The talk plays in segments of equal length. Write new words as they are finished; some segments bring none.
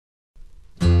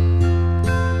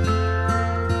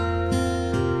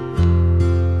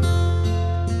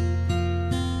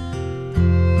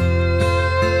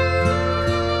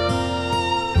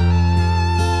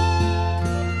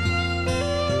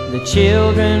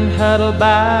children huddle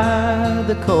by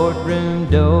the courtroom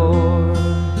door,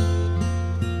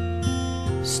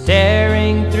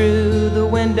 staring through the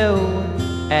window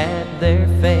at their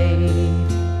fate.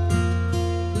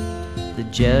 The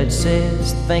judge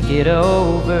says, think it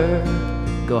over,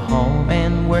 go home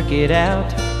and work it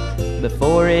out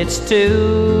before it's too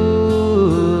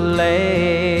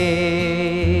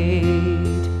late.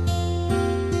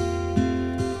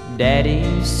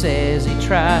 Daddy says he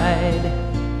tried,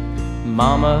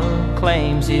 Mama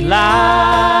claims he lies.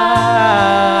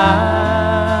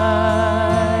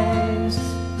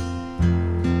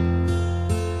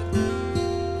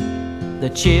 The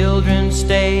children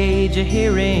stage a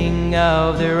hearing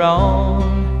of their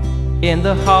own in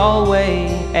the hallway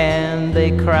and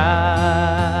they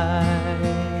cry.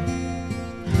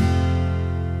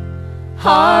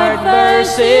 Heart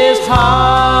versus heart,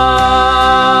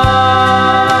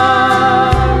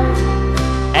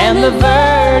 and the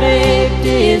verdict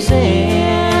is in.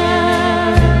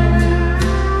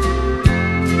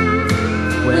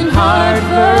 When heart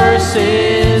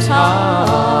versus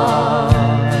heart,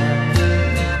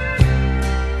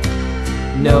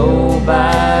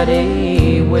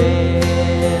 nobody wins.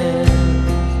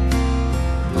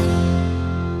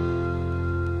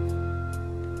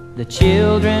 The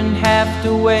children have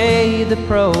to weigh the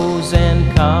pros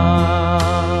and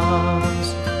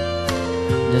cons,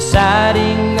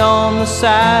 deciding on the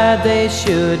side they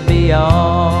should be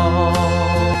on.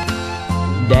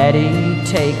 Daddy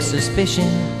takes suspicion,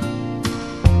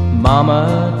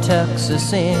 Mama tucks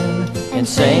us in and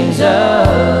sings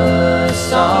us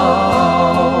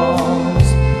songs.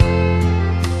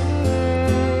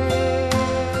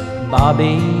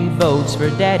 Bobby votes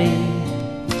for Daddy,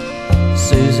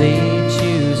 Susie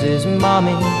chooses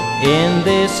Mommy in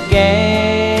this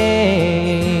game.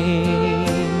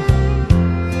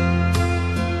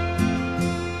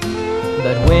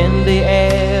 But when the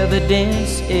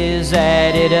evidence is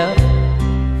added up,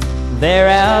 their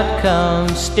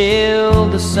outcome's still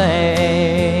the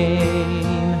same.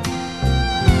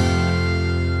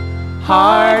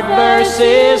 Heart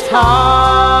versus heart,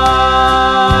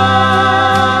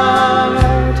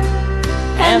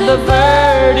 and the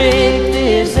verdict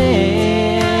is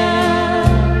in.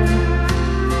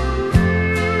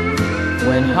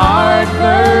 When heart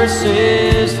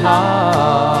versus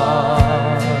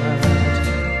heart,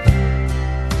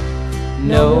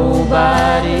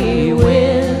 nobody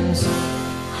wins.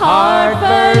 Heart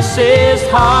versus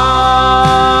heart,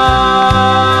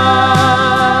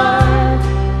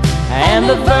 and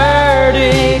the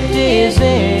verdict is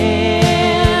in.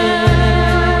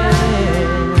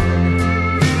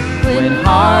 When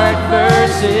heart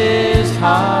versus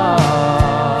heart,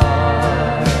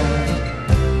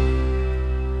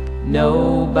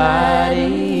 nobody